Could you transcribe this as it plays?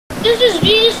This is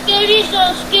really scary,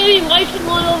 so scary writing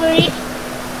all over it.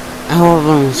 I have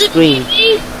on the screen.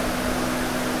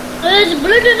 There's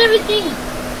blood and everything.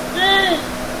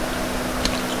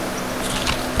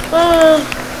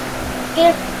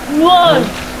 Okay, whoa.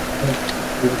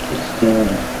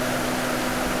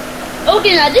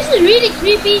 Okay, now this is really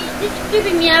creepy. This is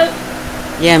creeping me out.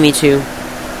 Yeah, me too.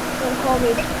 Don't call me.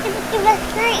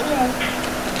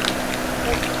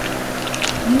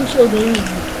 You so baby.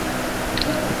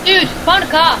 Dude, found a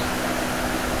car.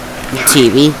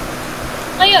 TV.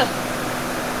 Oh yeah.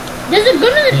 There's a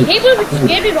gun on the table with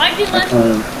scary writing on.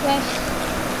 Yes.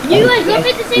 You guys jump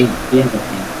in the same.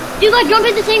 You guys jump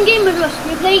in the same game as us.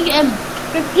 We're playing.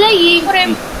 For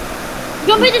him.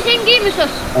 Jump in the same game as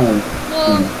us.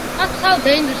 No, that's how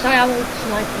dangerous I am with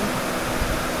sniping.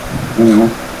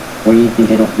 What do you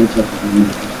think I don't think so?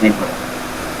 Sniper.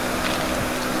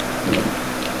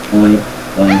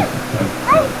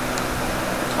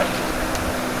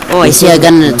 Oh, I see a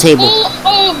gun on the table.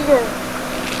 All over.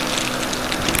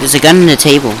 There's a gun on the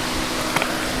table.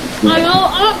 I know,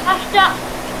 I'm past that.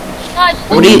 Guys,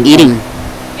 What are you eating?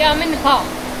 Yeah, I'm in the car.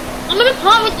 I'm in the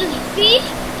car with this feet,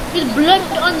 with blood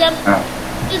on them.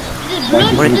 There's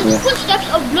blood, there's footsteps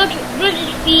of bloody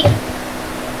feet.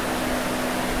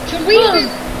 Should we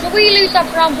loot that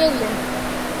brown building?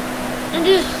 And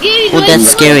there's scary Oh, that's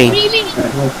scary.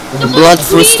 Blood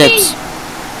footsteps.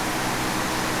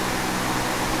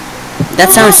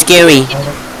 That sounds scary.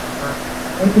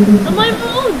 On my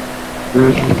phone.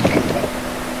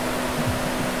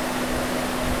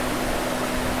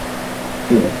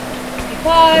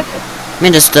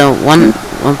 Man, just one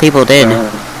people dead.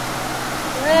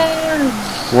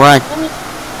 What?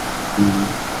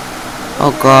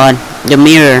 Oh God, the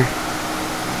mirror.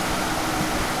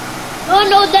 Oh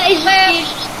no, that is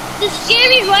the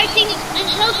scary writing and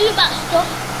tells you about stuff,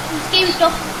 scary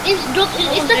stuff.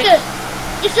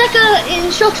 It's like a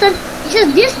instruction. It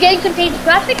says this game contains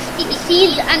graphics,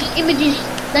 scenes, and images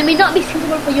that may not be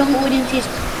suitable for young audiences.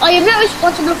 I am not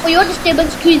responsible for your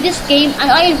disturbance to this game,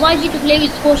 and I advise you to play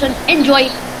with caution. Enjoy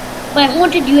by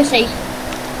Haunted USA.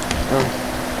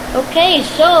 Okay,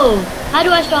 so how do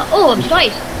I start? Oh, I'm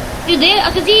sorry. You there? I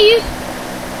can see you.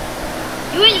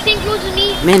 You're in the same clothes as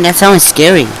me. Man, that sounds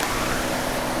scary.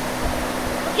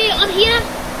 Okay, I'm here.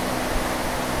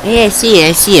 Hey, I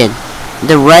see it.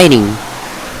 The writing.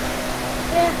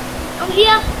 Yeah, I'm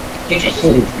here.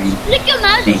 Click your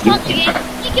mouse to start the game.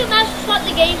 Click your mouse to start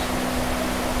the game.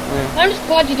 I'm just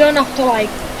glad you don't have to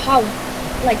have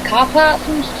car parts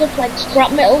and stuff like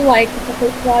scrap metal like a couple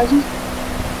of thousand.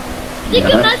 Click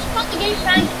your mouse to start the game,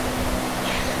 Frank.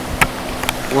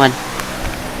 What?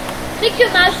 Click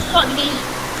your mouse to start the game.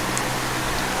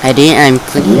 I did. I'm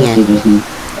clicking it.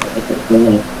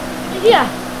 Yeah.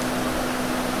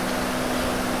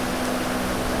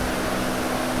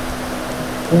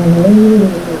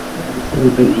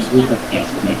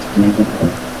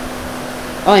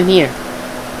 Oh, I'm here.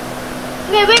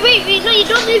 Wait, no, you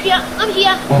don't move yet. I'm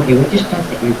here. Okay, we just passed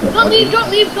the airport. Don't move at all.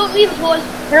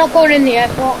 We're not going in the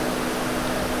airport.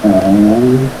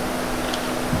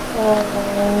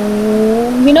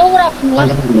 You know what happened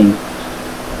last time?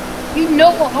 You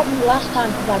know what happened last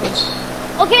time, Travis.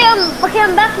 Okay,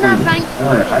 I'm back now, Frank.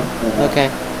 Okay.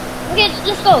 Okay,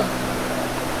 let's go.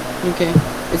 Okay.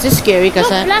 Is this scary? Cause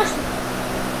Look, blast.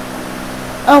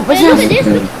 Oh, but Hey, look at this.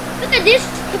 Look at this.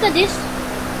 Look at this.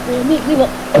 We will.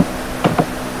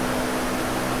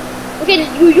 Okay,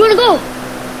 you wanna go?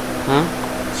 Huh?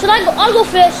 Should I go? I'll go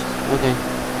first. Okay.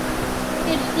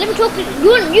 Okay, let me talk to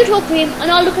you talk to him, and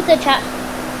I'll look at the chat.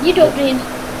 You talk to him.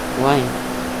 Why?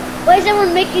 Why is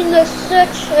everyone making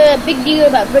such a big deal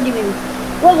about Bloody Mary?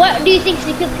 Well, what do you think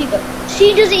she killed people?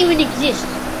 She doesn't even exist.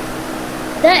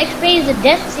 That explains the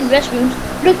deaths in restrooms.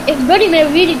 Look, if Bloody Mary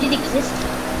really did exist,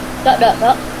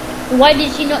 why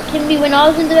did she not kill me when I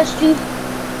was in the restroom?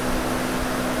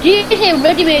 Did you say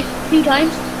Bloody Mary 3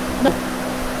 times? No.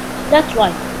 That's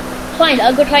why. Fine,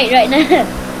 I'll go try it right now.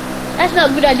 That's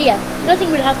not a good idea. Nothing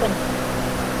will happen.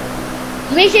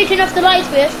 Make sure you turn off the lights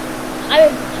first. I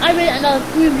will, and I'll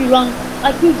prove you wrong.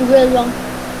 I proved the world wrong.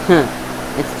 Huh.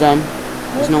 It's done.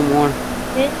 There's no more.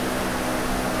 Okay.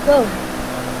 Go.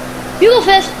 You go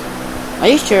first. Are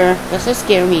you sure? Does this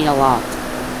scare me a lot?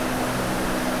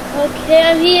 Okay,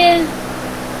 I'm here.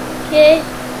 Okay.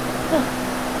 Oh,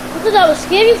 I thought that was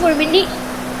scary for a minute.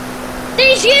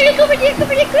 Hey, scary! Come here,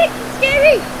 quick! It's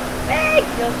scary! Quick!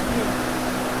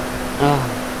 Oh.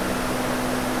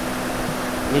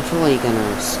 You're truly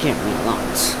gonna scare me a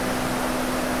lot.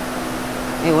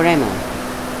 Hey, what am I?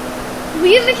 What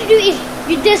you meant to do is,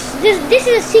 this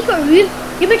is a secret room.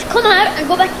 You must come out and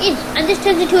go back in, and this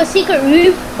turns into a secret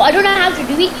room, but I don't know how to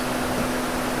do it.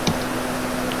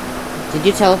 Did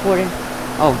you teleport it?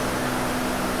 Oh.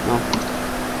 No.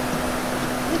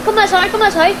 Come outside, come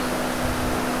outside.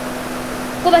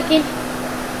 Go back in.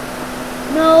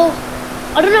 No.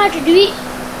 I don't know how to do it.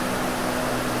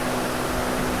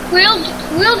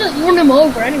 We'll just run him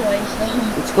over anyway, so.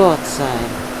 Let's go outside.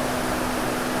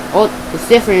 Oh, it's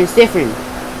different, it's different.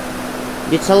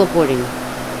 You're teleporting.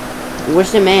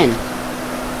 Where's the man?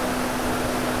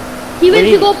 He went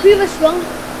to go prove us wrong.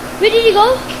 Where did he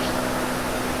go?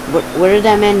 Where did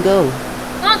that man go?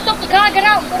 No, stop the car, get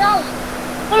out, get out.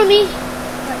 Follow me.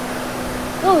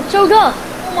 Oh, it's so dark.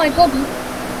 Oh my god.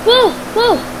 Whoa,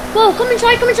 whoa, whoa, come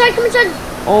inside, come inside, come inside.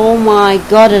 Oh my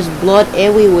god, there's blood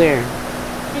everywhere.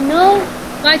 I know.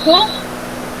 Michael?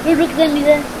 Don't look at me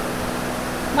there.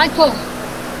 Michael.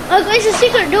 Oh, it's a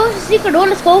secret door, it's a secret door,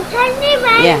 let's go.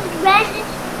 Yeah.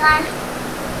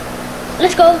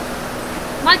 Let's go.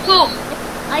 Michael.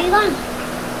 Are you gone?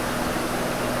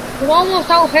 We're almost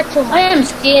out of petrol. I am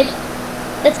scared.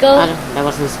 Let's go. That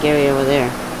wasn't scary over there.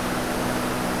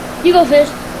 You go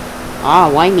first. Ah,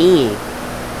 why me?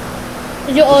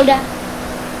 Because you're older.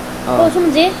 Oh, Oh,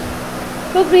 someone's here.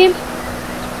 Go for him.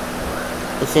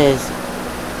 it says...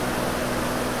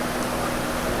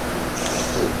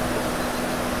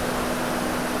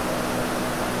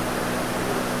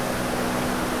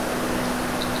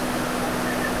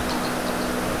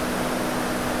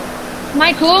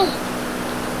 Michael.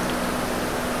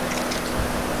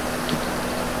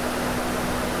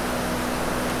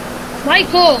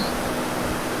 Michael.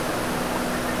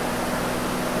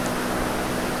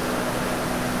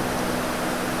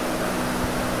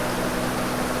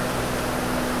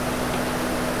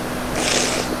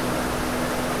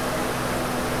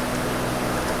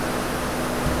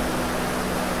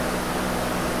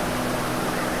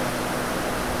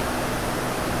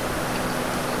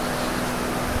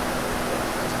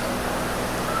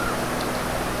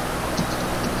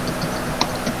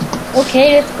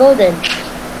 Okay, let's go then.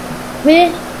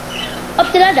 Where?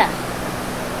 Up the ladder.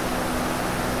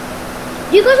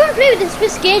 You guys want to play with this? We're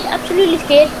scared, absolutely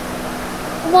scared.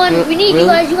 Come on, we need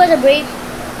Really? you guys are brave.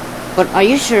 But are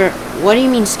you sure? What do you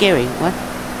mean scary? What?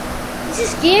 This is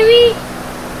scary.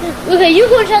 Okay, you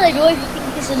go inside the door if you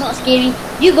think this is not scary.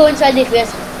 You go inside there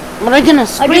first. But I'm gonna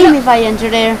scream if I enter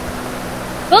there.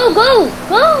 Go, go,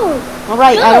 go!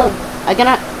 Alright, Go. I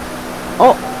cannot...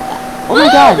 Oh! Oh my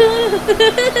god!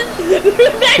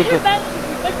 Run back, run back,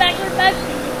 run back, run back.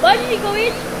 Why did he go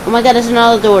in? Oh my god, there's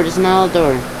another door, there's another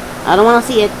door. I don't wanna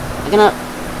see it. I cannot...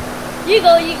 You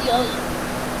go, you go.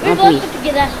 We're Not going me. to go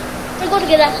together. We're going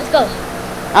together. Let's go.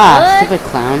 Ah, What? stupid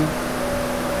clown.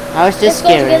 I was just Let's go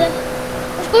scared. together.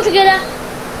 Let's go together.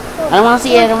 I don't wanna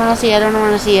see it, I don't wanna see it, I don't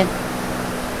wanna see it.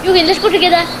 Okay, let's go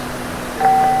together.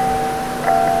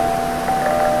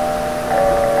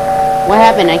 What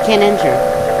happened? I can't enter.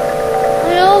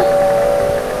 I know.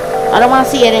 I don't wanna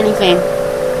see it, anything.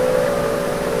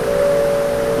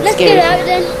 I'm Let's scared. get out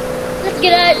then. Let's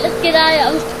get out. Let's get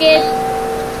out. I'm scared.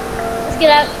 Let's get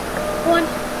out. Come on.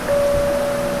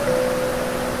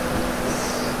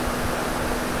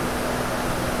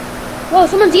 Whoa,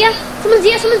 someone's here. Someone's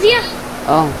here. Someone's here.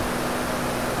 Oh.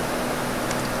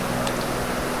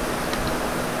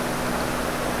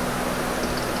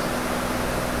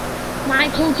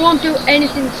 Michael, don't do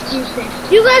anything stupid.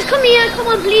 You guys come here. Come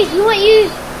on, please. We want you.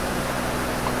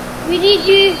 We need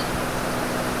you.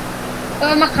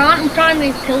 I can't. I'm trying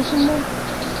to kill someone.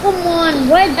 Come on.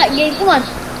 Where's that game? Come on.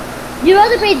 You'd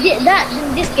rather play that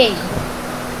than this game.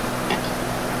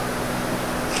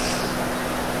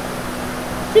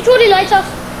 Switch all the lights off.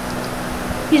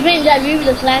 He's right in that room with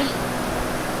the clown.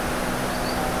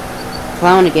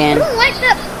 Clown I again. don't like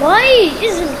that. Why?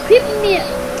 It's creeping me.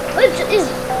 It's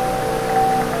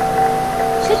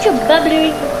such a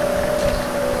bubbly.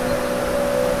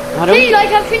 How do Turn we... your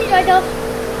light off. Turn your light off.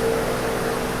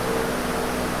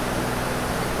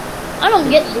 I don't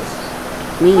get this.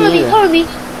 Me Follow me. neither. Follow me.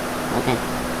 Okay.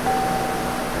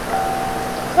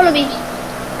 Follow me.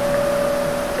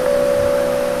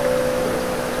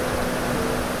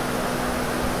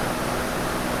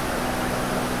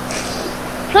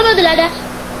 Climb up the ladder.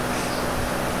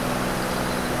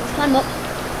 Let's climb up.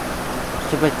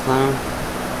 Stupid clown.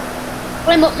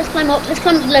 Climb up. Let's climb up. Let's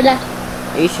climb up the ladder.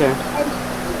 Are you sure?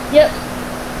 Yep.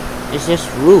 It's just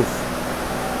roof.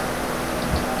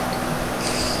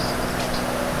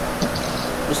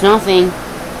 There's nothing.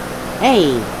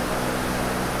 Hey!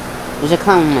 There's a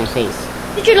clown in my face.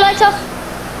 Switch your lights off.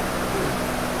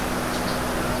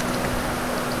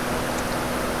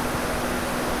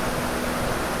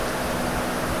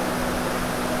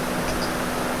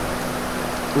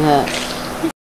 Uh,